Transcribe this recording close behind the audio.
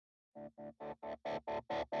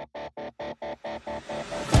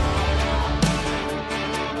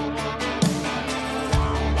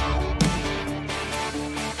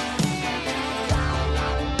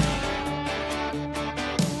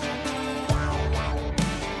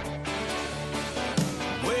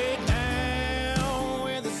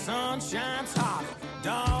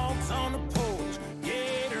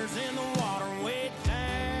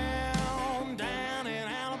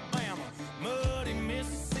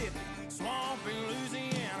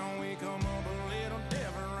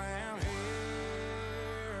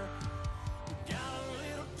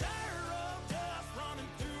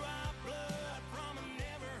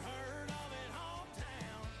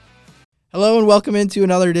Hello and welcome into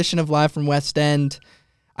another edition of Live from West End.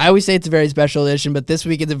 I always say it's a very special edition, but this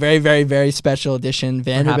week it's a very, very, very special edition.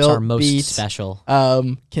 Vanderbilt Perhaps our most beat special.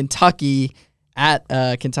 Kentucky at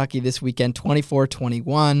Kentucky this weekend, 24-21.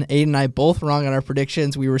 Aiden and I both wrong on our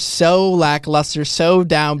predictions. We were so lackluster, so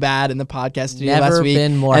down bad in the podcast studio last week.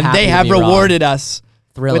 Been more and happy they to have be rewarded wrong. us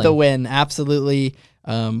Thrilling. with a win. Absolutely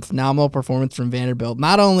phenomenal performance from Vanderbilt.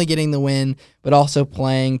 Not only getting the win, but also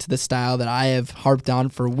playing to the style that I have harped on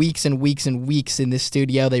for weeks and weeks and weeks in this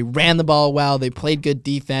studio. They ran the ball well. They played good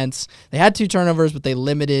defense. They had 2 turnovers, but they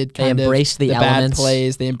limited They embraced the bad elements.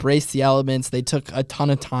 plays. They embraced the elements. They took a ton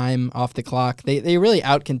of time off the clock. They really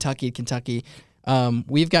out-Kentucky'd Kentucky.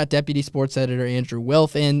 We've got Deputy Sports Editor Andrew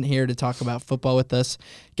Wilf in here to talk about football with us.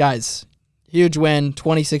 Guys, huge win,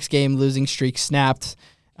 26-game losing streak snapped.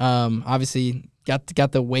 Obviously,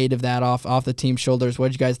 got the weight of that off the team's shoulders. What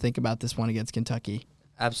did you guys think about this one against Kentucky?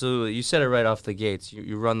 Absolutely. You said it right off the gates.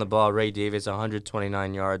 You run the ball. Ray Davis,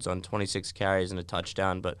 129 yards on 26 carries and a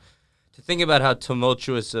touchdown. But to think about how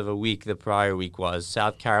tumultuous of a week the prior week was,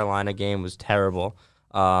 South Carolina game was terrible.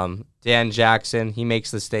 Dan Jackson, he makes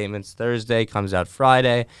the statements Thursday, comes out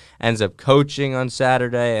Friday, ends up coaching on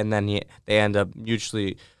Saturday, and then they end up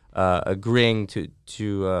mutually agreeing to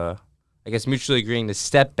mutually agreeing to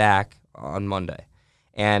step back on Monday.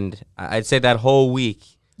 And I'd say that whole week,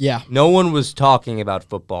 no one was talking about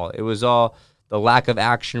football. It was all the lack of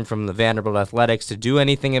action from the Vanderbilt Athletics to do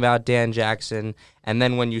anything about Dan Jackson. And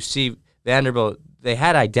then when you see Vanderbilt, they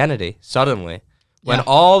had identity suddenly. When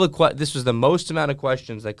this was the most amount of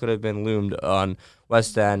questions that could have been loomed on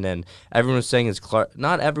West End, and everyone was saying,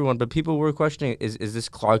 not everyone, but people were questioning, is this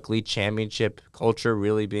Clark Lee championship culture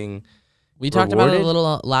really being We talked about it a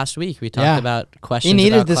little last week. We talked about questions he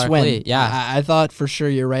needed about this Clark win. Lee. Yeah, I thought for sure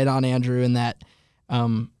you're right on, Andrew, in that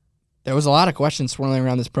there was a lot of questions swirling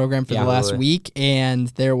around this program for the last week, and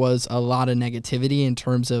there was a lot of negativity in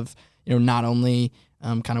terms of not only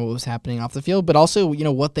kind of what was happening off the field, but also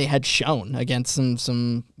what they had shown against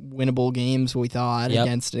some winnable games. We thought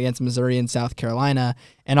against Missouri and South Carolina,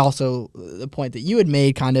 and also the point that you had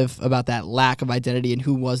made kind of about that lack of identity and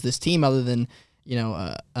who was this team other than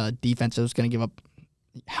a defense that was going to give up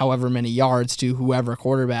however many yards to whoever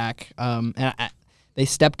quarterback. They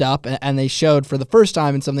stepped up and they showed for the first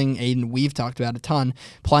time in something, Aiden, we've talked about a ton,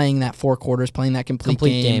 playing that 4 quarters, playing that complete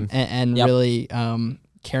game. And really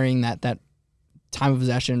carrying that time of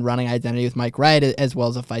possession, running identity with Mike Wright, as well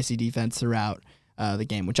as a feisty defense throughout the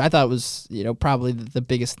game, which I thought was probably the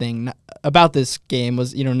biggest thing about this game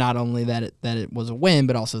was not only that it was a win,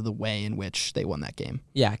 but also the way in which they won that game.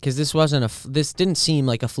 Yeah, because this didn't seem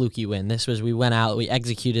like a fluky win. This was, we went out, we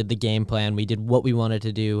executed the game plan, we did what we wanted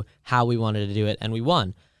to do, how we wanted to do it, and we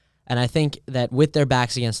won. And I think that with their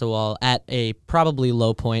backs against the wall at a probably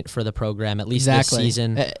low point for the program, at least this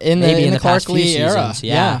season, maybe in the Clark past few Lee era.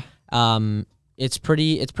 seasons, it's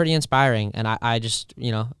pretty inspiring, and I just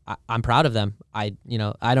I'm proud of them. I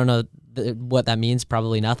don't know what that means,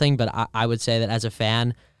 probably nothing, but I would say that as a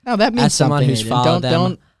fan, that means as someone who's followed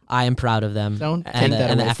them, I am proud of them and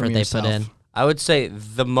the effort they put in. I would say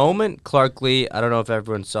the moment Clark Lee, I don't know if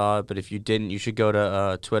everyone saw it, but if you didn't, you should go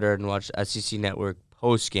to Twitter and watch SEC Network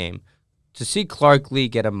post game. To see Clark Lee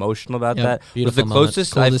get emotional about that was the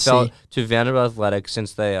closest I felt to Vanderbilt Athletics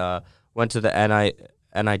since they went to the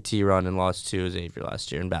NIT run and lost to Xavier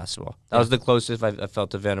last year in basketball. That was the closest I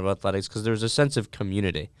felt to Vanderbilt Athletics because there was a sense of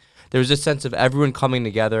community. There was a sense of everyone coming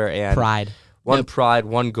together and pride. Pride,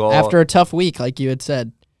 one goal. After a tough week, like you had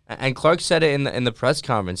said. And Clark said it in the press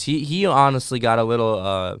conference. He honestly got a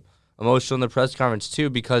little emotional in the press conference too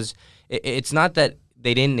because it's not that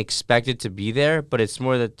they didn't expect it to be there, but it's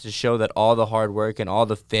more that to show that all the hard work and all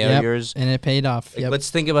the failures. And it paid off. Let's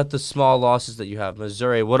think about the small losses that you have.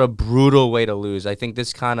 Missouri, what a brutal way to lose. I think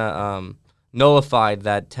this kind of nullified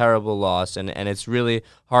that terrible loss, and it's really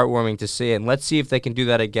heartwarming to see. And let's see if they can do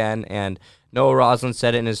that again. And Noah Roslin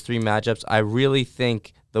said it in his 3 matchups. I really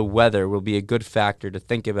think the weather will be a good factor to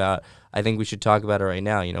think about. I think we should talk about it right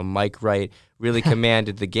now. Mike Wright really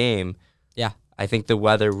commanded the game. Yeah. I think the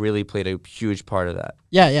weather really played a huge part of that.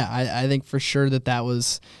 Yeah. I think for sure that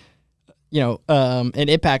was, an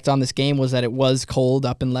impact on this game was that it was cold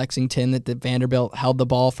up in Lexington, that the Vanderbilt held the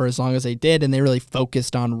ball for as long as they did, and they really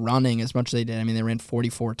focused on running as much as they did. I mean, they ran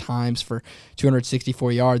 44 times for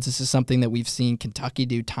 264 yards. This is something that we've seen Kentucky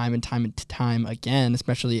do time and time again,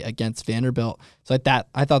 especially against Vanderbilt. So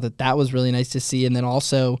I thought that was really nice to see. And then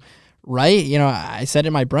also, Wright, I said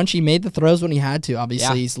in my brunch, he made the throws when he had to.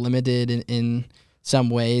 Obviously, He's limited in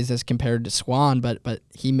some ways as compared to Swan, but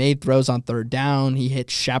he made throws on third down. He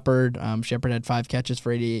hit Shepard. Shepard had 5 catches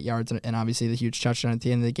for 88 yards, and obviously the huge touchdown at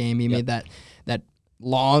the end of the game. He made that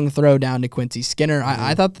long throw down to Quincy Skinner.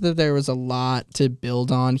 I thought that there was a lot to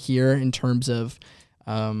build on here in terms of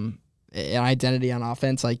an identity on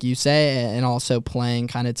offense, like you say, and also playing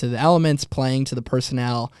kind of to the elements, playing to the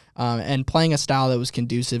personnel, and playing a style that was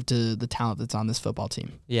conducive to the talent that's on this football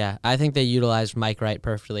team. Yeah, I think they utilized Mike Wright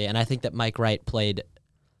perfectly, and I think that Mike Wright played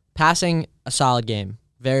passing a solid game,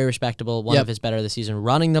 very respectable, one of his better this season.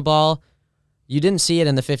 Running the ball, you didn't see it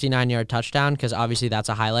in the 59-yard touchdown because obviously that's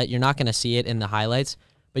a highlight. You're not going to see it in the highlights,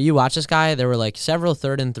 but you watch this guy, there were like several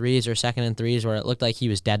 3rd and 3s or 2nd and 3s where it looked like he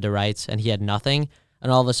was dead to rights and he had nothing.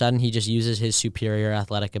 And all of a sudden, he just uses his superior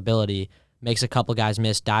athletic ability, makes a couple guys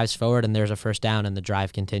miss, dives forward, and there's a first down, and the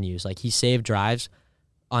drive continues. Like, he saved drives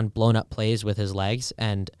on blown-up plays with his legs,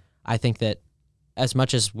 and I think that as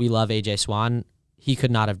much as we love A.J. Swan, he could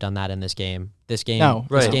not have done that in this game. This game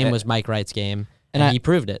was Mike Wright's game, and he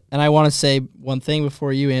proved it. And I want to say one thing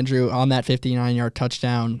before you, Andrew. On that 59-yard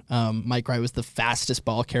touchdown, Mike Wright was the fastest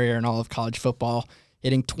ball carrier in all of college football,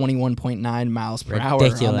 hitting 21.9 miles per hour on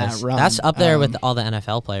that run. That's up there with all the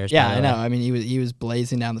NFL players. Yeah, I know. I mean, he was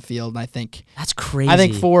blazing down the field, and I think that's crazy. I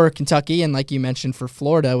think for Kentucky, and like you mentioned for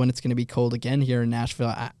Florida, when it's going to be cold again here in Nashville,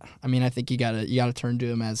 I mean, I think you gotta turn to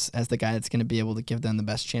him as the guy that's going to be able to give them the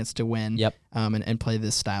best chance to win. Yep. And play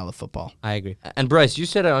this style of football. I agree. And Bryce, you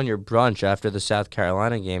said it on your brunch after the South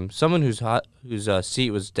Carolina game. Someone whose seat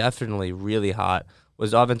was definitely really hot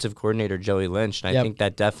was offensive coordinator Joey Lynch, and I think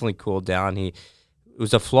that definitely cooled down. It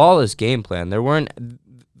was a flawless game plan. There weren't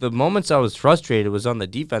the moments I was frustrated was on the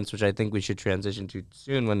defense, which I think we should transition to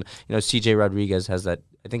soon. When C.J. Rodriguez has that,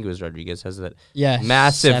 I think it was Rodriguez has that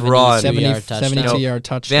massive run, 72-yard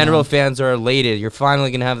touchdown. Vanderbilt fans are elated. You're finally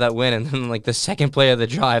gonna have that win, and then like the second play of the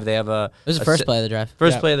drive, they have it was the first play of the drive.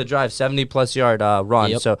 Play of the drive, 70+ yard run.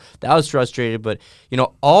 Yep. So that was frustrated, but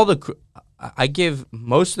I give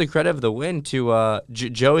most of the credit of the win to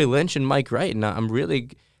Joey Lynch and Mike Wright, and I'm really.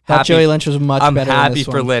 Joey Lynch was much better. I'm happy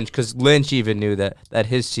for Lynch because Lynch even knew that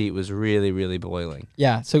his seat was really, really boiling.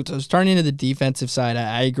 Yeah, so starting into the defensive side,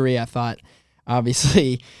 I agree. I thought,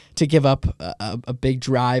 obviously, to give up a big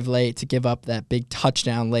drive late, to give up that big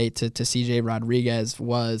touchdown late to C.J. Rodriguez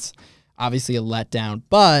was obviously a letdown.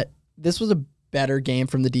 But this was a better game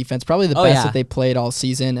from the defense, probably the best that they played all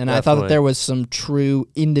season. And I thought that there was some true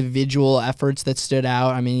individual efforts that stood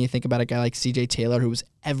out. I mean, you think about a guy like C.J. Taylor, who was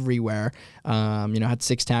everywhere, had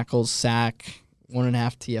 6 tackles, sack, 1.5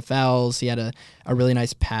 TFLs. He had a really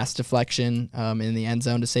nice pass deflection in the end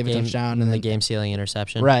zone to save a touchdown. And the game-sealing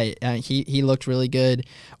interception. Right. He looked really good.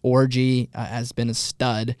 Orgy has been a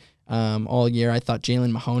stud all year. I thought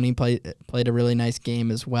Jalen Mahoney played a really nice game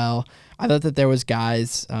as well. I thought that there was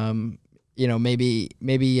guys maybe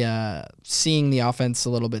seeing the offense a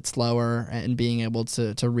little bit slower and being able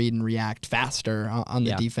to read and react faster on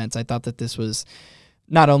the defense. I thought that this was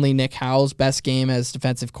not only Nick Howell's best game as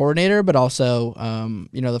defensive coordinator, but also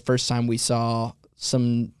the first time we saw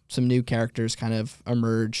some new characters kind of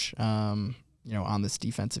emerge on this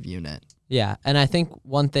defensive unit. Yeah, and I think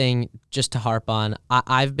one thing just to harp on,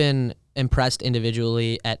 I've been impressed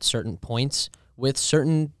individually at certain points with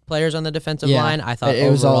certain players on the defensive line. I thought it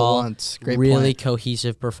was all at once. Great really point.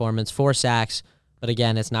 Cohesive performance, 4 sacks. But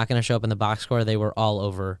again, it's not going to show up in the box score. They were all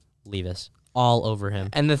over Levis, all over him.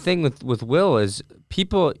 And the thing with Will is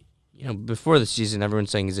people, before the season, everyone's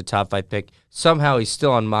saying he's a top 5 pick. Somehow he's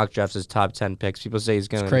still on mock drafts as top 10 picks. People say he's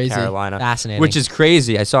going to Carolina. Fascinating. Which is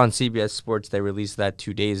crazy. I saw on CBS Sports they released that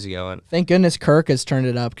 2 days ago. And thank goodness Kirk has turned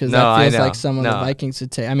it up because that feels like some of the Vikings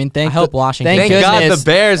would take. I mean, I hope Washington. Thank God the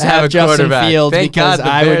Bears have a Justin quarterback. Fields Thank because God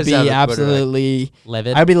the I would Bears be have a absolutely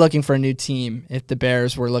livid. I'd be looking for a new team if the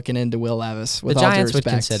Bears were looking into Will Levis. With the all Giants due respect.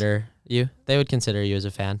 would consider you. They would consider you as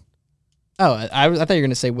a fan. Oh, I thought you were going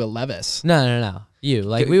to say Will Levis. No.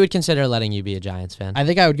 We would consider letting you be a Giants fan. I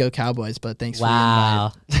think I would go Cowboys, but thanks for the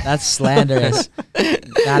invite. That's slanderous.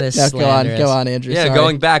 That is slanderous. Go on, Andrew. Yeah, Sorry.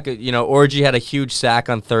 going back, Orji had a huge sack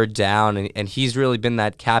on third down, and he's really been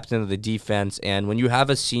that captain of the defense. And when you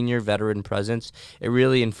have a senior veteran presence, it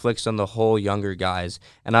really inflicts on the whole younger guys.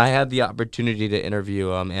 And I had the opportunity to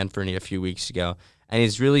interview Anthony a few weeks ago, and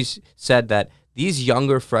he's really said that these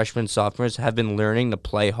younger freshmen, sophomores have been learning to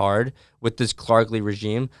play hard with this Clarkley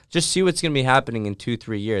regime. Just see what's going to be happening in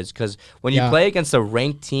 2-3 years. Because when you play against a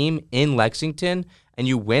ranked team in Lexington and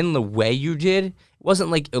you win the way you did, it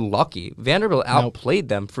wasn't like lucky. Vanderbilt outplayed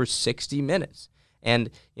them for 60 minutes. And,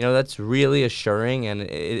 that's really assuring, and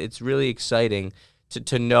it's really exciting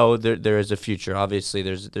to know there is a future. Obviously,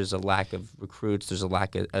 there's a lack of recruits. There's a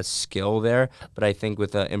lack of a skill there. But I think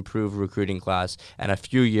with an improved recruiting class and a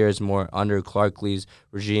few years more under Clarkley's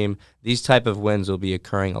regime, these type of wins will be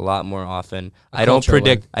occurring a lot more often. I don't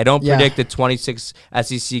predict a 26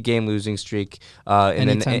 SEC game losing streak in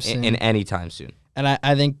any time soon. And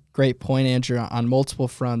I think great point, Andrew, on multiple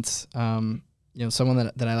fronts.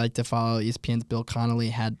 Someone that I like to follow, ESPN's Bill Connolly,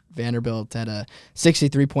 had Vanderbilt at a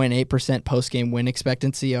 63.8% post-game win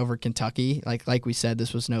expectancy over Kentucky. Like we said,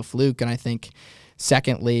 this was no fluke. And I think,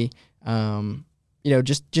 secondly,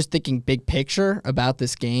 just thinking big picture about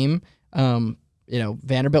this game,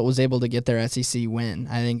 Vanderbilt was able to get their SEC win.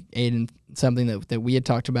 I think, Aiden, something that we had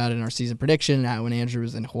talked about in our season prediction when Andrew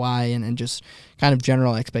was in Hawaii and just kind of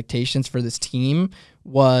general expectations for this team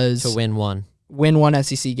was to win one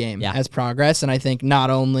SEC game as progress. And I think not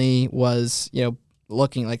only was,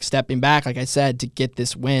 looking like stepping back, like I said, to get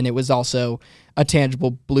this win, it was also a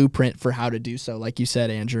tangible blueprint for how to do so, like you said,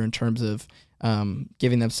 Andrew, in terms of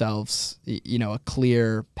giving themselves, a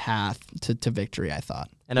clear path to victory, I thought.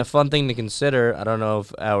 And a fun thing to consider, I don't know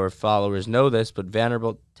if our followers know this, but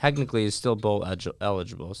Vanderbilt technically is still bowl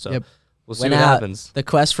eligible. So we'll see what happens. The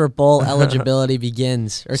quest for bowl eligibility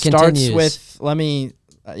begins or continues. Starts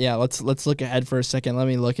with, let's look ahead for a second. Let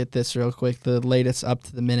me look at this real quick. The latest up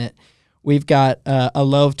to the minute. We've got a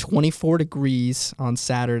low of 24 degrees on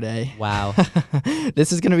Saturday. Wow.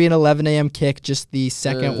 This is going to be an 11 a.m. kick, just the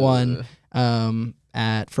second one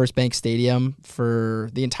at First Bank Stadium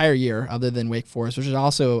for the entire year, other than Wake Forest, which is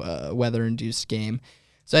also a weather-induced game.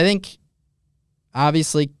 So I think,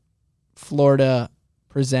 obviously, Florida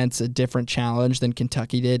presents a different challenge than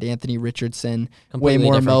Kentucky did. Anthony Richardson, completely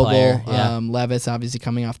way more mobile. Player, yeah. Levis, obviously,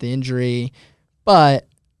 coming off the injury. But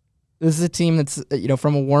this is a team that's,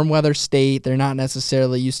 from a warm weather state. They're not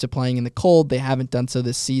necessarily used to playing in the cold. They haven't done so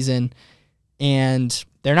this season. And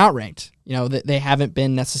they're not ranked. They haven't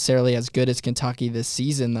been necessarily as good as Kentucky this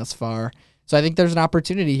season thus far. So I think there's an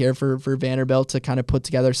opportunity here for Vanderbilt to kind of put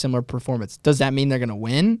together a similar performance. Does that mean they're going to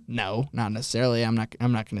win? No, not necessarily. I'm not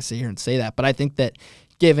going to sit here and say that. But I think that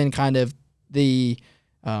given kind of the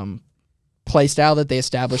play style that they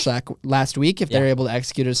established last week, if they're able to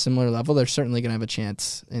execute at a similar level, they're certainly going to have a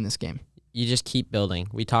chance in this game. You just keep building.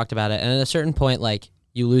 We talked about it. And at a certain point,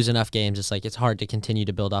 you lose enough games, it's hard to continue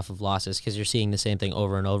to build off of losses because you're seeing the same thing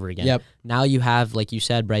over and over again. Yep. Now you have, like you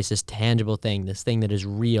said, Bryce, this tangible thing, this thing that is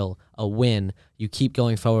real, a win. You keep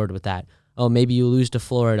going forward with that. Oh, maybe you lose to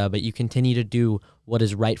Florida, but you continue to do what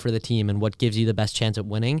is right for the team and what gives you the best chance at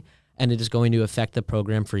winning, and it is going to affect the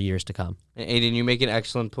program for years to come. Aiden, you make an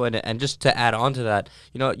excellent point. And just to add on to that,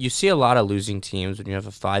 you see a lot of losing teams when you have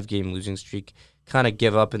a 5-game losing streak kind of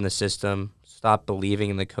give up in the system, stop believing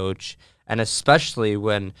in the coach. And especially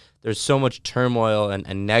when there's so much turmoil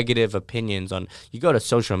and negative opinions on, you go to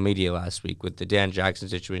social media last week with the Dan Jackson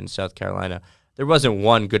situation in South Carolina, there wasn't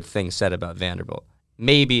one good thing said about Vanderbilt.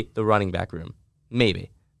 Maybe the running back room.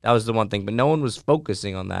 Maybe. That was the one thing. But no one was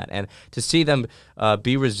focusing on that. And to see them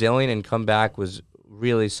be resilient and come back was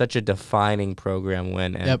really such a defining program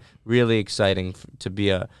win and really exciting to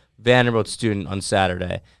be a Vanderbilt student on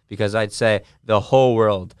Saturday, because I'd say the whole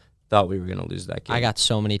world thought we were going to lose that game. I got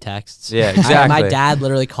so many texts. Yeah, exactly. My dad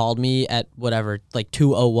literally called me at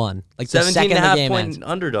 2:01. Like 17.5 point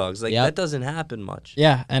underdogs. That doesn't happen much.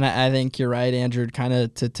 Yeah, and I think you're right, Andrew. Kind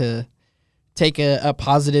of to take a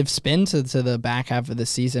positive spin to the back half of the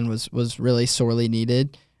season was really sorely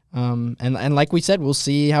needed. And like we said, we'll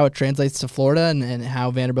see how it translates to Florida and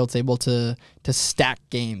how Vanderbilt's able to stack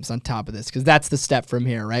games on top of this, because that's the step from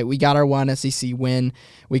here, right? We got our one SEC win.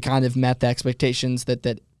 We kind of met the expectations that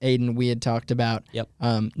Aiden, we had talked about. Yep.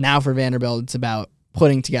 Now for Vanderbilt, it's about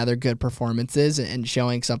putting together good performances and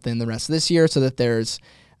showing something the rest of this year so that there's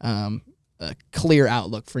a clear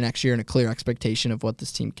outlook for next year and a clear expectation of what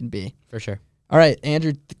this team can be. For sure. All right,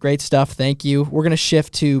 Andrew, great stuff. Thank you. We're going to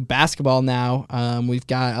shift to basketball now. We've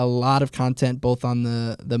got a lot of content both on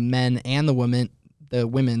the men and the the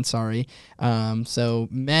women, sorry. So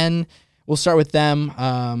men, we'll start with them.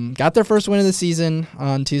 Got their first win of the season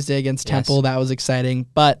on Tuesday against Temple. That was exciting,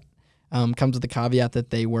 but comes with the caveat that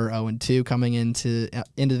they were 0-2 coming into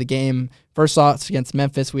the game. First loss against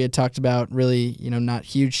Memphis, we had talked about, really, not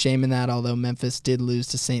huge shame in that, although Memphis did lose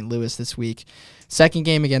to St. Louis this week. Second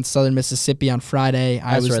game against Southern Mississippi on Friday.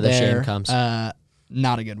 I was where there. the shame comes.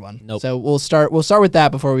 Not a good one. Nope. So we'll start with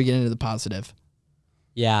that before we get into the positive.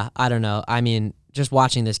 Yeah, I don't know. I mean, just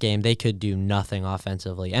watching this game, they could do nothing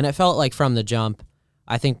offensively. And it felt like from the jump,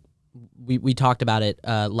 I think we talked about it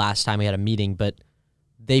last time we had a meeting, but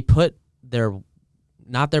they put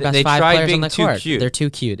not their best 5 players on the court. Cute. They're too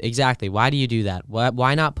cute. Exactly. Why do you do that?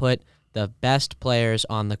 Why not put the best players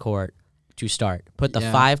on the court to start? Put the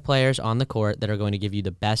 5 players on the court that are going to give you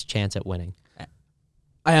the best chance at winning.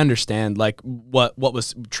 I understand what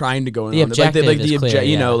was trying to go on. The objective is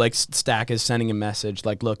clear, Stack is sending a message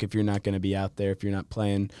like, look, if you're not going to be out there, if you're not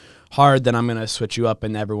playing hard, then I'm going to switch you up,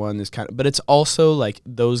 and everyone is but it's also like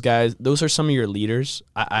those guys, those are some of your leaders.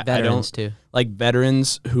 Veterans too. Like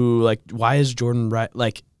veterans who why is Jordan Wright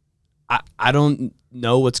I don't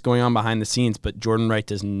know what's going on behind the scenes, but Jordan Wright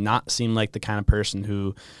does not seem like the kind of person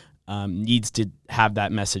who needs to have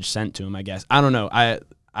that message sent to him, I guess. I don't know.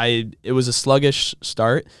 It was a sluggish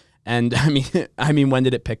start, and I mean, when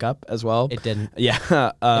did it pick up as well? It didn't. Yeah.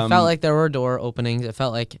 It felt like there were door openings. It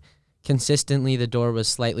felt like consistently the door was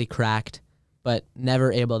slightly cracked, but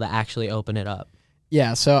never able to actually open it up.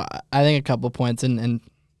 Yeah, so I think a couple points, and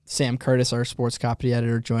Sam Curtis, our sports copy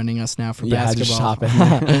editor, joining us now for basketball. Just hop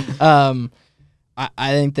in.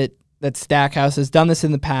 I think that Stackhouse has done this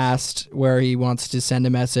in the past, where he wants to send a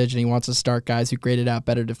message and he wants to start guys who graded out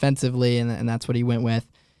better defensively, and that's what he went with.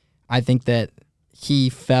 I think that he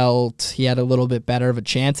felt he had a little bit better of a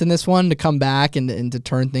chance in this one to come back and to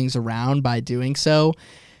turn things around by doing so.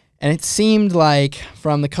 And it seemed like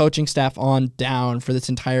from the coaching staff on down for this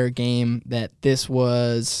entire game that this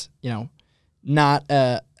was, not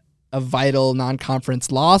a vital non-conference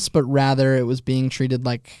loss, but rather it was being treated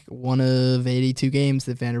like one of 82 games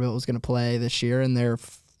that Vanderbilt was going to play this year in their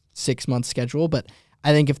 6-month schedule. But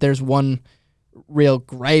I think if there's one real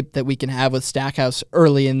gripe that we can have with Stackhouse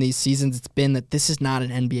early in these seasons, it's been that this is not an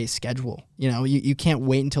NBA schedule. You can't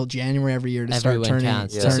wait until January every year to Everyone start turning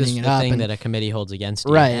counts. it This is up. the thing that a committee holds against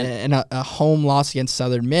you. Right, and a home loss against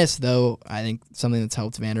Southern Miss, though, I think something that's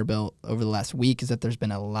helped Vanderbilt over the last week is that there's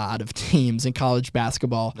been a lot of teams in college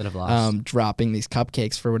basketball that have lost. Dropping these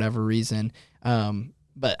cupcakes for whatever reason.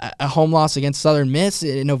 But a home loss against Southern Miss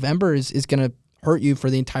in November is going to hurt you for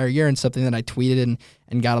the entire year, and something that I tweeted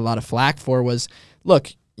and got a lot of flack for was, look,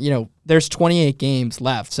 there's 28 games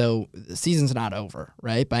left, so the season's not over,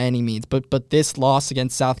 right, by any means. But this loss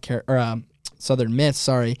against Southern Miss,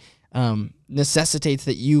 necessitates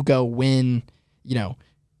that you go win,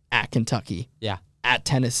 at Kentucky, at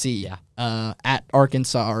Tennessee, at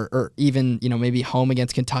Arkansas, or even maybe home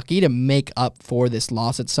against Kentucky to make up for this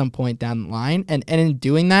loss at some point down the line. And in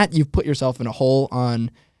doing that, you've put yourself in a hole on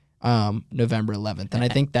November 11th, and I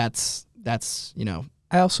think that's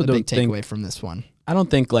I also the don't big think takeaway from this one. I don't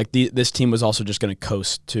think this team was also just going to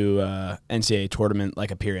coast to NCAA tournament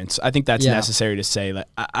appearance. I think that's necessary to say.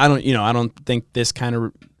 I don't think this kind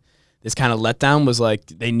of letdown was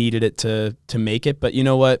they needed it to make it. But you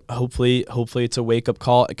know what? Hopefully it's a wake up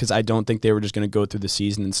call, because I don't think they were just going to go through the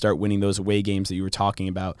season and start winning those away games that you were talking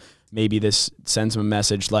about. Maybe this sends them a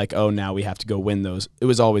message oh, now we have to go win those. It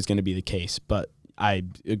was always going to be the case, but I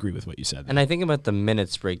agree with what you said. And I think about the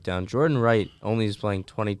minutes breakdown. Jordan Wright only is playing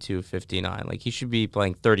 22:59. He should be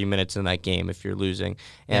playing 30 minutes in that game if you're losing.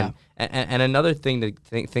 And another thing to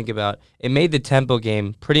think about, it made the Temple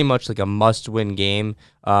game pretty much a must-win game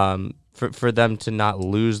for them to not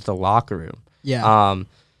lose the locker room. Yeah.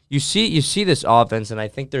 You see this offense, and I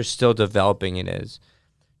think they're still developing it is.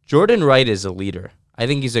 Jordan Wright is a leader. I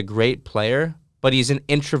think he's a great player, but he's an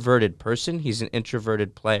introverted person. He's an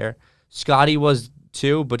introverted player. Scotty was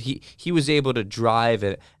too, but he was able to drive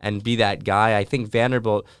it and be that guy. I think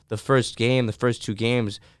Vanderbilt, the first 2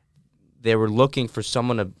 games, they were looking for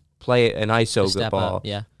someone to play an ISO ball,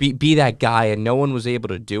 be that guy, and no one was able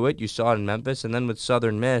to do it. You saw it in Memphis, and then with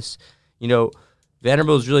Southern Miss,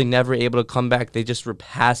 Vanderbilt was really never able to come back. They just were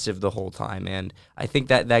passive the whole time, and I think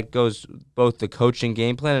that goes both the coaching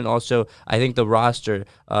game plan and also I think the roster.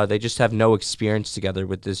 They just have no experience together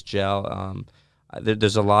with this gel.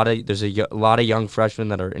 There's a lot of young freshmen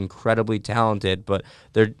that are incredibly talented, but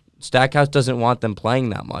Stackhouse doesn't want them playing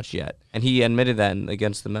that much yet, and he admitted that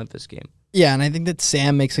against the Memphis game. Yeah, and I think that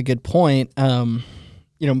Sam makes a good point.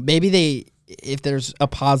 Maybe if there's a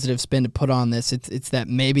positive spin to put on this, it's that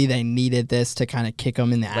maybe they needed this to kind of kick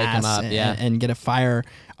them in the ass and get a fire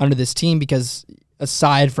under this team, because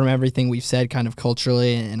aside from everything we've said kind of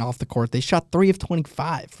culturally and off the court, they shot 3 of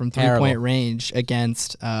 25 from three-point range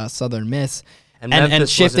against Southern Miss. And Memphis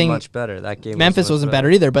shifting, wasn't much better. That game Memphis wasn't better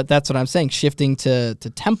either, but that's what I'm saying. Shifting to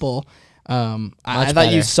Temple, I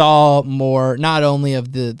thought you saw more not only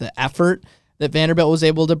of the effort that Vanderbilt was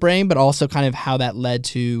able to bring, but also kind of how that led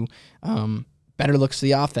to better looks to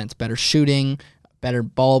the offense, better shooting, better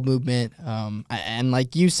ball movement, and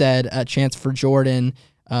like you said, a chance for Jordan,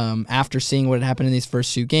 after seeing what had happened in these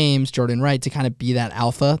first 2 games, Jordan Wright, to kind of be that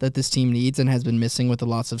alpha that this team needs and has been missing with the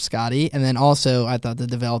loss of Scotty. And then also, I thought the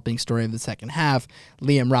developing story of the second half,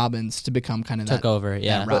 Liam Robbins to become kind of took over,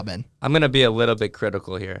 that Robin. I'm going to be a little bit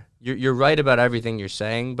critical here. You're right about everything you're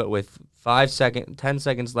saying, but with 10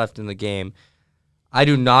 seconds left in the game, I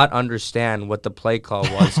do not understand what the play call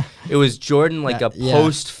was. It was Jordan a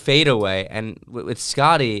post fadeaway, and with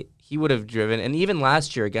Scotty, he would have driven. And even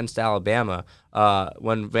last year against Alabama,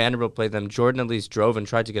 when Vanderbilt played them, Jordan at least drove and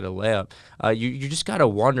tried to get a layup. You just got to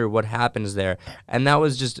wonder what happens there. And that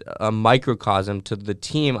was just a microcosm to the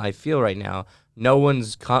team, I feel, right now. No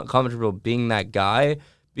one's comfortable being that guy,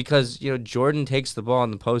 because Jordan takes the ball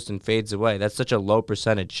in the post and fades away. That's such a low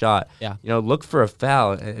percentage shot. Yeah. Look for a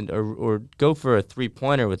foul or go for a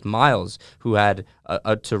 3-pointer with Miles, who had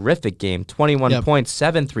a terrific game, 21 points,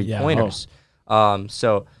 7 3-pointers.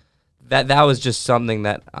 So that was just something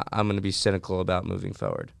that I'm going to be cynical about moving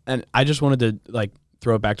forward. And I just wanted to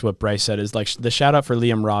throw it back to what Bryce said, is the shout out for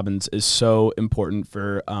Liam Robbins is so important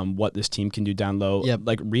for what this team can do down low. Yep.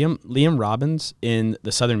 Liam Robbins in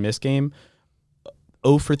the Southern Miss game,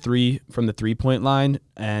 0 for 3 from the 3-point line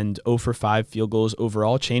and 0 for 5 field goals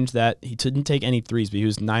overall. Changed that. He didn't take any threes, but he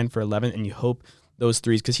was 9 for 11, and you hope those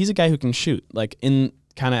threes, because he's a guy who can shoot. In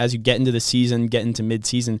kind of as you get into the season, get into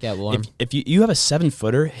mid-season, get warm. If you have a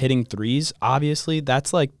 7-footer hitting threes, obviously that's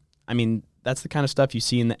the kind of stuff you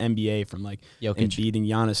see in the NBA from Jokic. Embiid and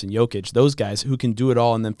Giannis and Jokic, those guys who can do it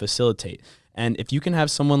all and then facilitate. And if you can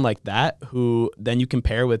have someone like that, who then you can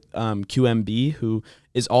pair with QMB, who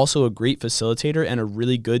is also a great facilitator and a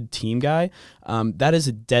really good team guy, that is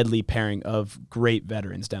a deadly pairing of great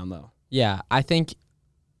veterans down low. Yeah,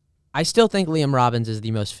 I still think Liam Robbins is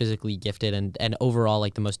the most physically gifted and overall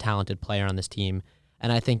the most talented player on this team.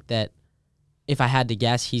 And I think that if I had to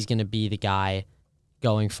guess, he's going to be the guy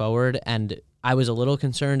going forward. And I was a little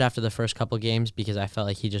concerned after the first couple games because I felt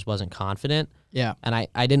like he just wasn't confident. Yeah. And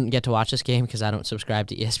I didn't get to watch this game because I don't subscribe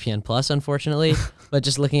to ESPN Plus, unfortunately. But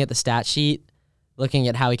just looking at the stat sheet, looking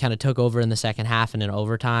at how he kind of took over in the second half and in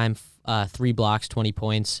overtime, 3 blocks, 20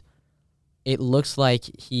 points, it looks like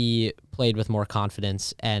he played with more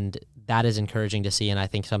confidence, and that is encouraging to see, and I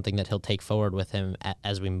think something that he'll take forward with him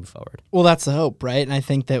as we move forward. Well, that's the hope, right? And I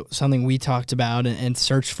think that something we talked about and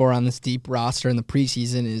searched for on this deep roster in the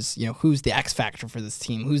preseason is, who's the X factor for this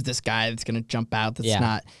team? Who's this guy that's going to jump out that's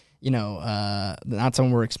not not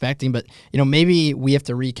someone we're expecting, but, maybe we have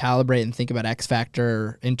to recalibrate and think about X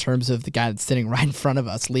factor in terms of the guy that's sitting right in front of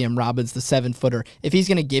us, Liam Robbins, the 7-footer. If he's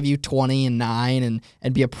going to give you 20 and 9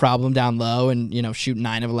 and be a problem down low and, shoot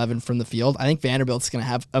 9 of 11 from the field, I think Vanderbilt's going to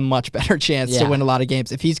have a much better chance to win a lot of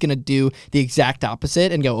games. If he's going to do the exact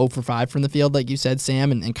opposite and go 0 for 5 from the field, like you said,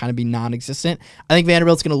 Sam, and kind of be non-existent, I think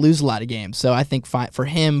Vanderbilt's going to lose a lot of games. So I think for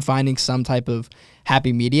him, finding some type of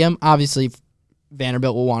happy medium, obviously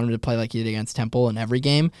Vanderbilt will want him to play like he did against Temple in every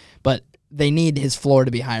game, but they need his floor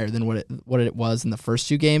to be higher than what it was in the first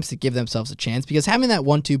 2 games to give themselves a chance, because having that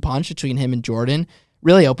 1-2 punch between him and Jordan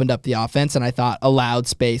really opened up the offense and I thought allowed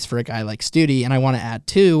space for a guy like Stute. And I want to add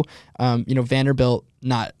too, Vanderbilt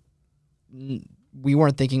we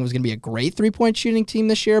weren't thinking it was going to be a great 3-point shooting team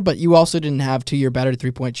this year, but you also didn't have 2 year better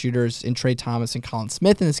 3-point shooters in Trey Thomas and Colin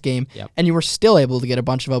Smith in this game. Yep. And you were still able to get a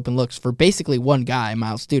bunch of open looks for basically one guy,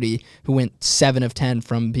 Miles Stute, who went 7 of 10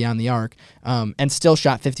 from beyond the arc, and still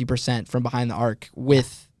shot 50% from behind the arc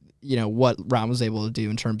with, what Ron was able to do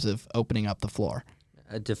in terms of opening up the floor.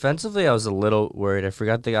 Defensively, I was a little worried. I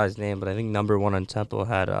forgot the guy's name, but I think number 1 on Temple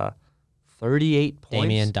had 38 points.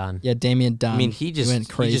 Damian Dunn. Yeah, Damian Dunn. I mean, he went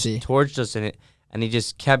crazy. He just torched us in it. And he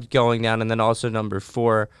just kept going down. And then also number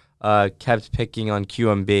 4 kept picking on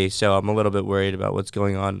QMB. So I'm a little bit worried about what's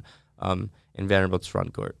going on in Vanderbilt's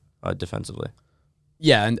front court defensively.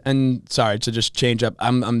 Yeah, and sorry to just change up.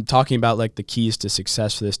 I'm talking about the keys to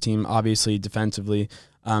success for this team. Obviously, defensively,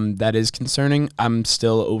 that is concerning. I'm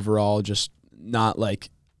still overall just not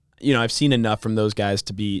I've seen enough from those guys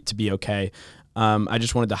to be okay. I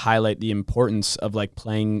just wanted to highlight the importance of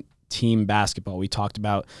playing team basketball. We talked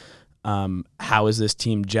about how is this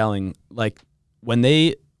team gelling? When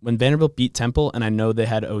they when Vanderbilt beat Temple, and I know they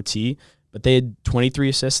had OT, but they had 23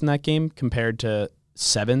 assists in that game compared to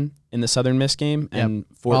 7 in the Southern Miss game, and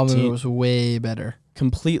 14. It was way better.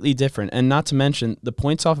 Completely different. And not to mention, the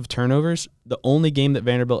points off of turnovers, the only game that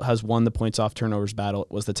Vanderbilt has won the points off turnovers battle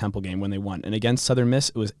was the Temple game when they won. And against Southern Miss,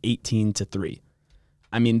 it was 18-3.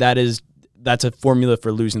 I mean, that's a formula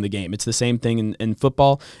for losing the game. It's the same thing in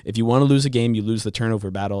football. If you want to lose a game, you lose the turnover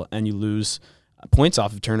battle, and you lose points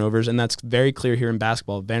off of turnovers, and that's very clear here in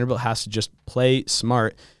basketball. Vanderbilt has to just play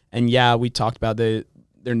smart. And yeah, we talked about they're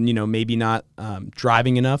maybe not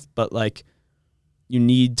driving enough, but like you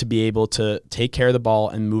need to be able to take care of the ball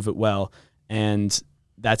and move it well, and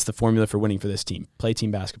that's the formula for winning for this team. Play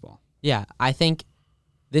team basketball. Yeah, I think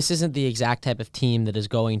this isn't the exact type of team that is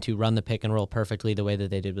going to run the pick and roll perfectly the way that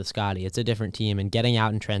they did with Scotty. It's a different team, and getting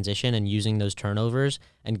out in transition and using those turnovers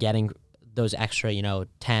and getting those extra, 10,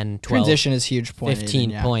 12, transition is huge point,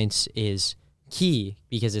 15 points is key,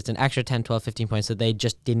 because it's an extra 10, 12, 15 points that they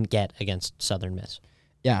just didn't get against Southern Miss.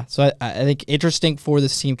 Yeah, so I think interesting for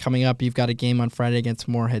this team coming up. You've got a game on Friday against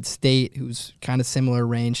Morehead State, who's kind of similar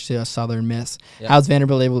range to a Southern Miss. Yep. How's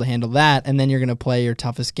Vanderbilt able to handle that? And then you're going to play your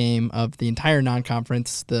toughest game of the entire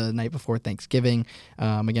non-conference the night before Thanksgiving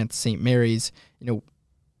against St. Mary's.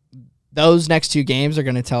 Those next 2 games are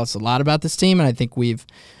going to tell us a lot about this team, and I think we've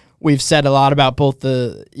said a lot about both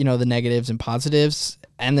the the negatives and positives,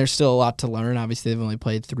 and there's still a lot to learn. Obviously, they've only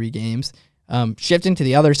played 3 games. Shifting to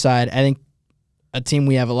the other side, I think a team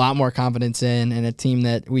we have a lot more confidence in, and a team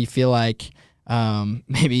that we feel like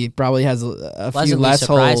maybe probably has a few less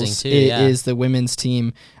holes is the women's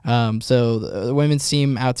team. So the women's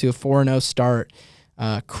team out to a 4-0 start,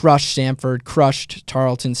 crushed Stanford, crushed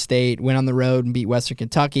Tarleton State, went on the road and beat Western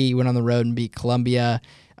Kentucky, went on the road and beat Columbia.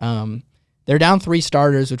 They're down 3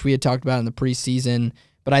 starters, which we had talked about in the preseason,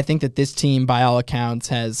 but I think that this team, by all accounts,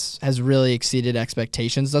 has really exceeded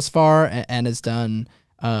expectations thus far and has done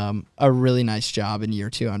a really nice job in year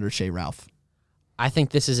 2 under Shea Ralph. I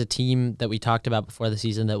think this is a team that we talked about before the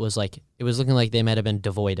season that was like, it was looking like they might have been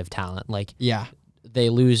devoid of talent. Like, yeah,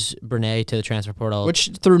 they lose Brene to the transfer portal,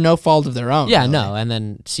 which through no fault of their own. Yeah, really. No, and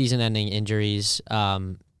then season-ending injuries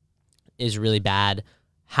is really bad.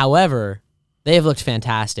 However, they have looked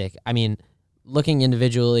fantastic. I mean, looking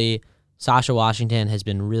individually, Sasha Washington has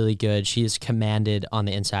been really good. She is commanded on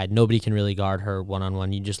the inside. Nobody can really guard her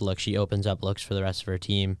one-on-one. You just look. She opens up looks for the rest of her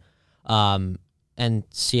team. And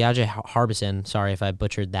Siaje Harbison, sorry if I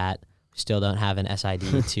butchered that. We still don't have an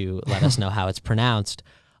SID to let us know how it's pronounced.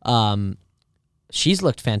 She's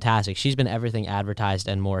looked fantastic. She's been everything advertised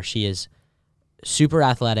and more. She is super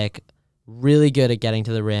athletic, really good at getting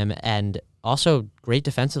to the rim, and also great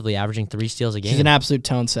defensively, averaging 3 steals a game. She's an absolute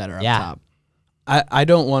tone setter up top. I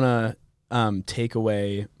don't want to take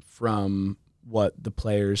away from what the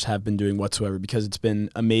players have been doing whatsoever, because it's been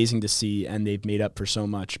amazing to see and they've made up for so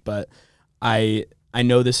much. But I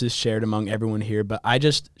know this is shared among everyone here, but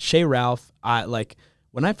Shea Ralph,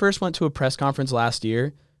 when I first went to a press conference last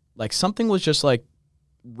year, like something was just like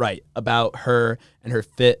right about her and her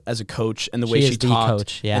fit as a coach and the way she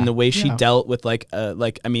talked and the way she dealt with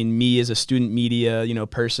me as a student media,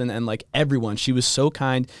 person, and like everyone. She was so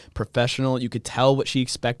kind, professional. You could tell what she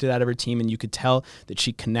expected out of her team, and you could tell that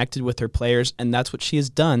she connected with her players, and that's what she has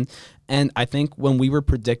done. And I think when we were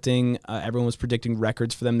predicting, everyone was predicting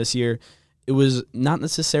records for them this year, it was not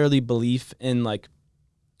necessarily belief in like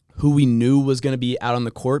who we knew was going to be out on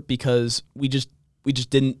the court, because we just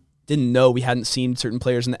didn't know. We hadn't seen certain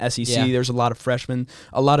players in the SEC. Yeah. There's a lot of freshmen,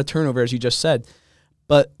 a lot of turnover, as you just said.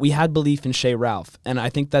 But we had belief in Shea Ralph, and I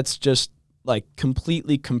think that's just like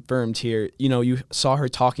completely confirmed here. You saw her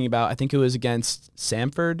talking about, I think it was against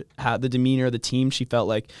Samford, how the demeanor of the team. She felt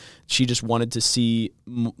like she just wanted to see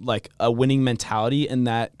like a winning mentality, and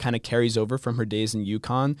that kind of carries over from her days in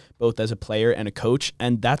UConn, both as a player and a coach.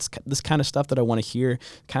 And that's this kind of stuff that I want to hear,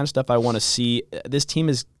 kind of stuff I want to see. This team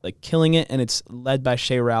is like killing it, and it's led by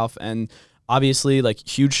Shea Ralph. And obviously, like,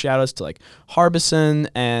 huge shout outs to like Harbison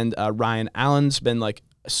and Ryan Allen's been like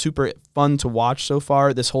super fun to watch so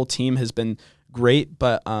far. This whole team has been great,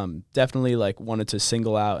 but definitely like wanted to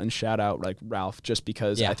single out and shout out like Ralph, just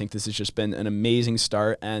because I think this has just been an amazing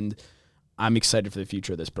start, and I'm excited for the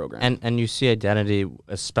future of this program. And you see identity,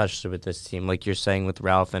 especially with this team, like you're saying with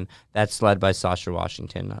Ralph, and that's led by Sasha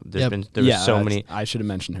Washington. There was so many. I should have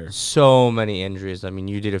mentioned her. So many injuries. I mean,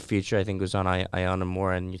 you did a feature, I think it was on Iona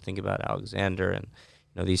Moore, and you think about Alexander, and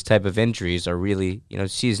these type of injuries are really,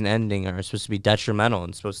 season ending, are supposed to be detrimental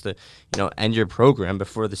and supposed to, end your program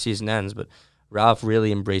before the season ends. But Ralph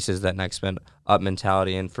really embraces that next man up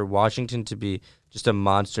mentality. And for Washington to be just a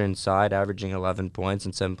monster inside, averaging 11 points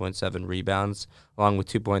and 7.7 rebounds, along with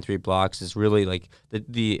 2.3 blocks, is really like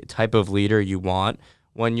the type of leader you want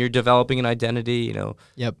when you're developing an identity.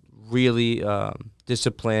 Really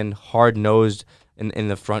disciplined, hard-nosed in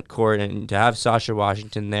the front court, and to have Sasha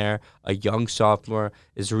Washington there, a young sophomore,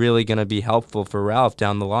 is really going to be helpful for Ralph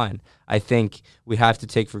down the line. I think we have to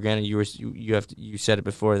take for granted. You said it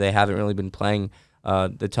before. They haven't really been playing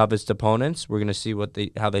the toughest opponents. We're going to see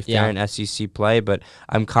how they fare in SEC play, but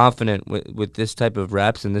I'm confident with this type of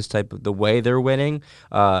reps and this type of the way they're winning,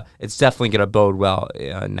 it's definitely going to bode well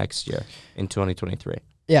next year in 2023.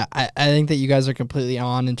 Yeah, I think that you guys are completely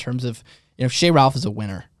on in terms of, Shea Ralph is a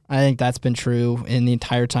winner. I think that's been true in the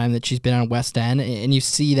entire time that she's been on West End, and you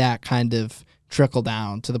see that kind of trickle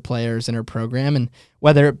down to the players in her program, and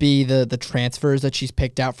whether it be the transfers that she's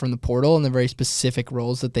picked out from the portal and the very specific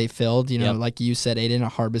roles that they filled, like you said, Aiden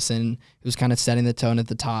Harbison, who's kind of setting the tone at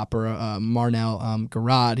the top, or Marnell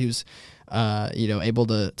Garrod, who's able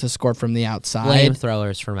to score from the outside.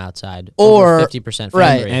 Flamethrowers from outside. Or over 50% from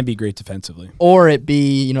three. And be great defensively. Or it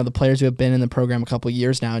be, the players who have been in the program a couple of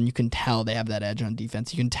years now, and you can tell they have that edge on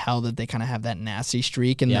defense. You can tell that they kind of have that nasty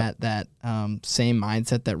streak and that same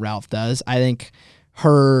mindset that Ralph does. I think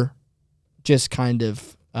her just kind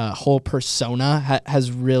of whole persona has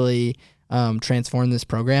really transformed this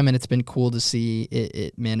program, and it's been cool to see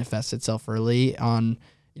it manifest itself early on.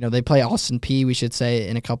 They play Austin Peay, we should say,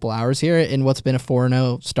 in a couple hours here, in what's been a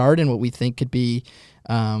 4-0 start and what we think could be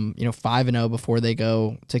 5-0 before they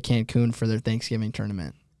go to Cancun for their Thanksgiving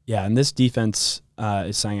tournament. Yeah, and this defense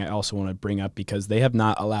is something I also want to bring up, because they have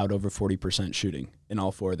not allowed over 40% shooting in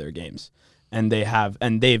all 4 of their games. And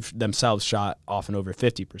they've themselves shot often over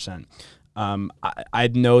 50%. I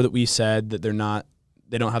know that we said that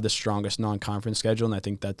they don't have the strongest non-conference schedule, and I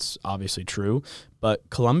think that's obviously true. But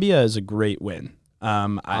Columbia is a great win.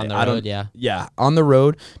 On the road, yeah. Yeah, on the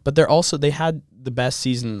road. But they had the best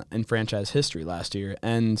season in franchise history last year.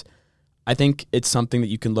 And I think it's something that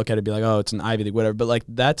you can look at and be like, oh, it's an Ivy League, whatever. But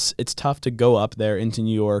it's tough to go up there into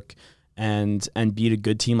New York and beat a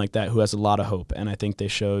good team like that who has a lot of hope. And I think they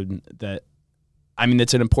showed that. I mean,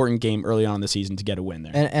 it's an important game early on in the season to get a win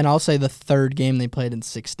there. And I'll say the third game they played in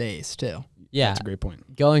 6 days, too. Yeah. That's a great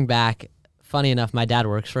point. Going back, funny enough, my dad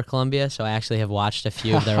works for Columbia, so I actually have watched a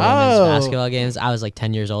few of their women's basketball games. I was like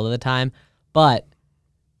 10 years old at the time, but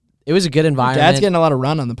it was a good environment. Dad's getting a lot of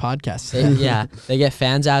run on the podcast. They get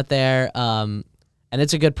fans out there, and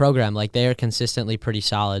it's a good program. Like, they are consistently pretty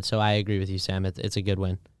solid, so I agree with you, Sam. It's a good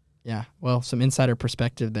win. Yeah, well, some insider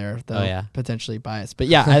perspective there, though, potentially biased. But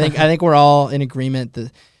yeah, I think we're all in agreement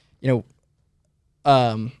that,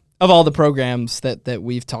 of all the programs that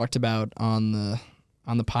we've talked about on the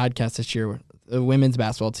podcast this year, the women's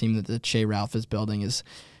basketball team that Shea Ralph is building is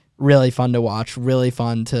really fun to watch, really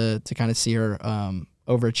fun to kind of see her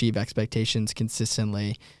overachieve expectations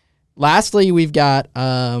consistently. Lastly, we've got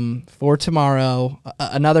for tomorrow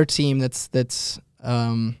another team that's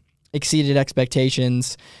exceeded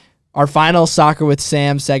expectations. Our final Soccer with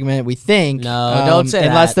Sam segment, we think. No, don't say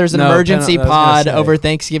unless that. There's an emergency pod over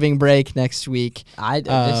Thanksgiving break next week.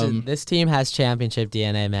 This team has championship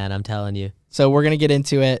DNA, man. I'm telling you. So we're going to get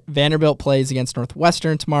into it. Vanderbilt plays against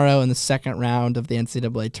Northwestern tomorrow in the second round of the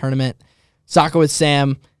NCAA tournament. Soccer with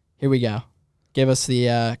Sam. Here we go. Give us the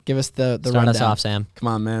Start rundown. us off, Sam. Come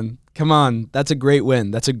on, man. Come on. That's a great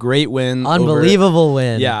win. Unbelievable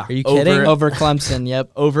win. Yeah. Are you kidding? Over Clemson,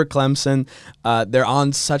 yep. Over Clemson. They're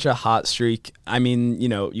on such a hot streak. I mean,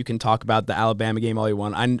 you can talk about the Alabama game all you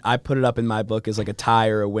want. I put it up in my book as like a tie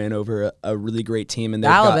or a win over a really great team. And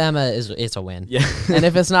Alabama it's a win. Yeah. And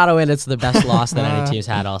if it's not a win, it's the best loss that any team's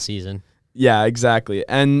had all season. Yeah, exactly.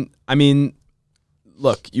 And I mean,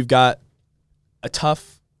 look, you've got a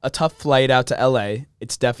tough flight out to LA.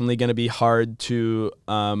 It's definitely going to be hard to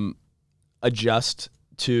adjust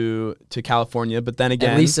to California, but then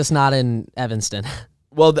again, at least it's not in Evanston.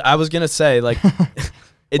 Well, I was going to say, like,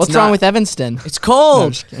 what's wrong with Evanston? It's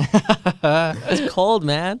cold. No, it's cold,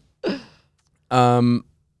 man.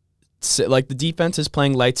 So, like, the defense is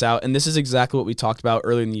playing lights out, and this is exactly what we talked about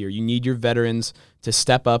earlier in the year. You need your veterans to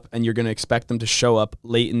step up, and you're going to expect them to show up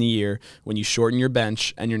late in the year when you shorten your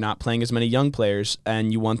bench and you're not playing as many young players,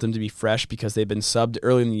 and you want them to be fresh because they've been subbed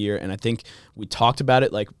early in the year. And I think we talked about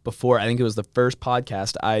it, like, before. I think it was the first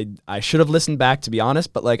podcast. I should have listened back, to be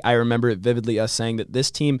honest, but, like, I remember it vividly, us saying that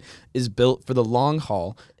this team is built for the long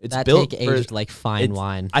haul. It's that built take aged like fine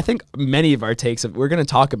wine. I think many of our takes, we're going to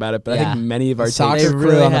talk about it, but I think many of our takes. Soccer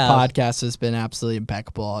crew on the podcast has been absolutely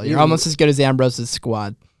impeccable. You're almost as good as Ambrose's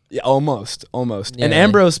squad. Yeah, almost. Yeah, and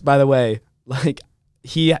Ambrose, by the way, like,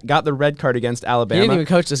 he got the red card against Alabama. He didn't even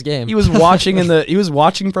coach this game. He was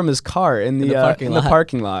watching from his car in the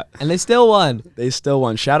parking lot. And they still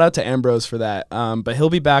won. Shout out to Ambrose for that. But he'll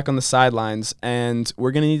be back on the sidelines, and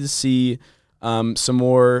we're going to need to see some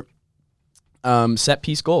more set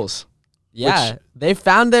piece goals. Yeah, they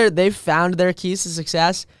found their keys to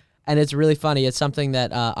success, and it's really funny. It's something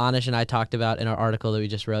that Anish and I talked about in our article that we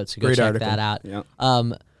just wrote, so go check that out. Yeah.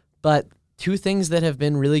 But two things that have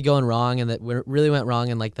been really going wrong and that really went wrong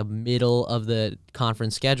in like the middle of the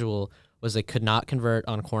conference schedule was they could not convert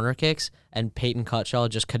on corner kicks, and Peyton Cutshall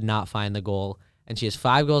just could not find the goal. And she has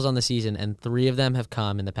 5 goals on the season, and 3 of them have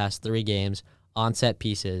come in the past 3 games on set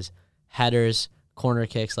pieces, headers, corner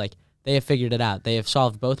kicks. Like, they have figured it out. They have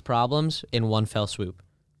solved both problems in one fell swoop.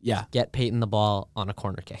 Yeah. Get Peyton the ball on a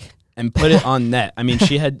corner kick. And put it on net. I mean,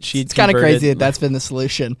 it's kind of crazy that's been the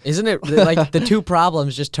solution. Isn't it? Like, the 2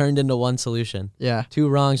 problems just turned into one solution. Yeah. 2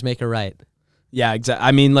 wrongs make a right. Yeah, exactly.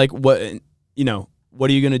 I mean, like, what are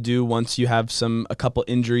you going to do once you have a couple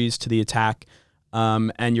injuries to the attack,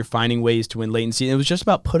 and you're finding ways to win late in the season? It was just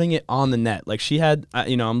about putting it on the net. Like, she had,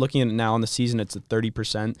 I'm looking at it now on the season, it's a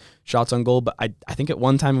 30% shots on goal, but I think at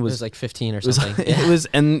one time it was like 15 or something. It was,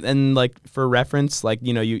 and like, for reference, like,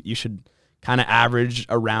 you should kind of average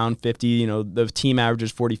around 50. The team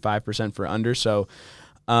averages 45% for under. So,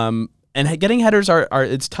 and getting headers are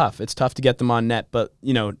it's tough. It's tough to get them on net. But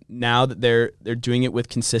now that they're doing it with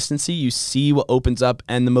consistency, you see what opens up.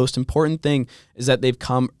 And the most important thing is that they've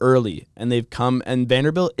come early, and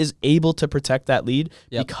Vanderbilt is able to protect that lead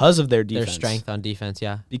because of their defense. Their strength on defense,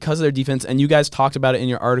 yeah. Because of their defense, and you guys talked about it in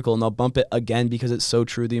your article, and I'll bump it again because it's so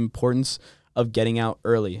true. The importance of getting out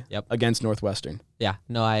early against Northwestern. Yeah,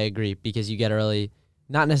 no, I agree, because you get early,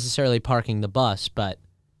 not necessarily parking the bus, but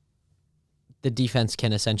the defense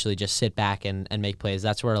can essentially just sit back and make plays.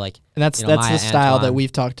 That's where, like, and that's the style that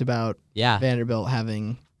we've talked about. Yeah, Vanderbilt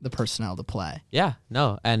having the personnel to play. Yeah,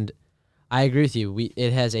 no, and I agree with you.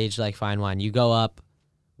 It has aged like fine wine. You go up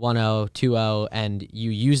 1-0, 2-0, and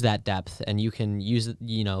you use that depth, and you can use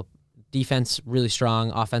defense really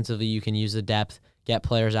strong. Offensively, you can use the depth, get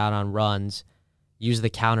players out on runs, use the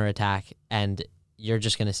counterattack, and you're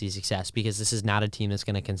just going to see success, because this is not a team that's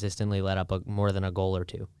going to consistently let up more than a goal or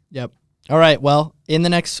 2. Yep. All right. Well, in the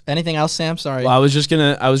next, anything else, Sam? Sorry. Well, I was just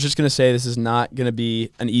gonna say this is not gonna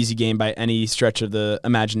be an easy game by any stretch of the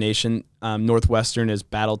imagination. Northwestern is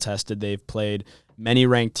battle tested. They've played many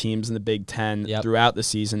ranked teams in the Big Ten throughout the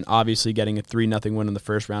season. Obviously, getting a 3-0 win in the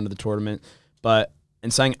first round of the tournament. But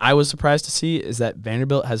something I was surprised to see is that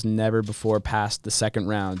Vanderbilt has never before passed the second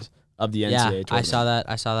round of the NCAA tournament.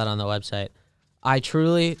 I saw that on the website. I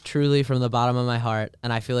truly, from the bottom of my heart,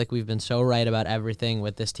 and I feel like we've been so right about everything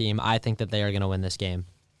with this team, I think that they are going to win this game.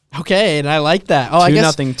 Okay, and I like that. Oh,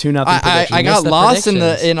 2-0 I got lost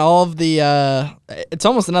in all of the. It's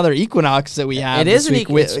almost another Equinox that we have. It is an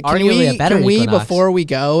Equinox. Arguably a better Can we, Equinox. Before we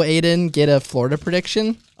go, Aiden, get a Florida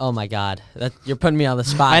prediction? Oh my God, you're putting me on the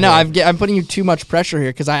spot. I know. Here. I'm putting you too much pressure here,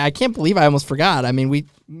 because I can't believe I almost forgot. I mean, we're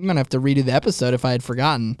gonna have to redo the episode if I had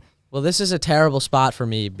forgotten. Well, this is a terrible spot for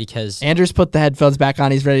me, because Andrew's put the headphones back on.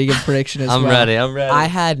 He's ready to give a prediction as well. I'm ready. I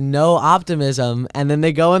had no optimism, and then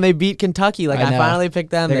they go and they beat Kentucky. Like, I finally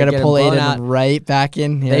picked them. They're going to pull Aiden right back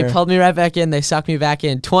in here. They pulled me right back in. They sucked me back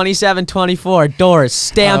in. 27-24. Doors.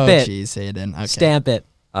 Stamp it. Oh, jeez, Aiden. Okay. Stamp it.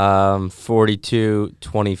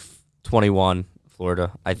 42-21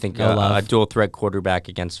 Florida. I think a dual threat quarterback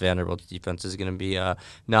against Vanderbilt's defense is going to be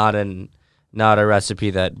not a recipe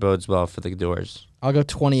that bodes well for the Doors. I'll go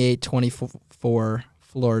 28-24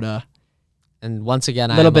 Florida. And once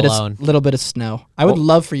again, I am alone. A little bit of snow. I would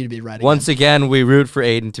love for you to be right again. Once again, we root for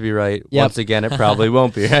Aiden to be right. Yep. Once again, it probably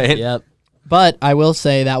won't be right. Yep. But I will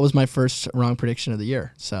say that was my first wrong prediction of the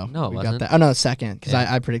year. So no, it wasn't. Got that. Oh, no, second, because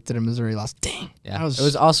I predicted a Missouri loss. Dang. Yeah. It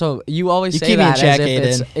was also, you always say keep that me in check,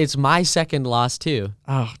 as if Aiden. it's my second loss too.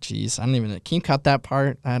 Oh, jeez. I don't even. Can you cut that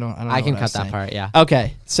part? I don't know. I can cut that part, yeah.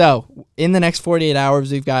 Okay, so in the next 48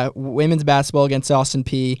 hours, we've got women's basketball against Austin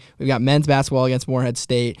Peay. We've got men's basketball against Morehead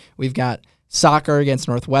State. We've got soccer against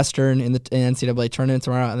Northwestern in the NCAA tournament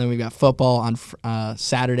tomorrow, and then we've got football on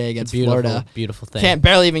Saturday against Florida. Beautiful thing. Can't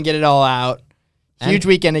barely even get it all out. Huge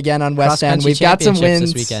weekend again on West End. We've got some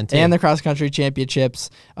wins this weekend too. And the cross-country championships.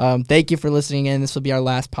 Thank you for listening in. This will be our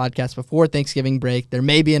last podcast before Thanksgiving break. There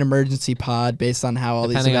may be an emergency pod based on how all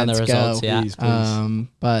these events go. Yeah. Please.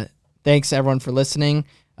 But thanks, everyone, for listening.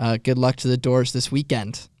 Good luck to the Doors this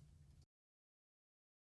weekend.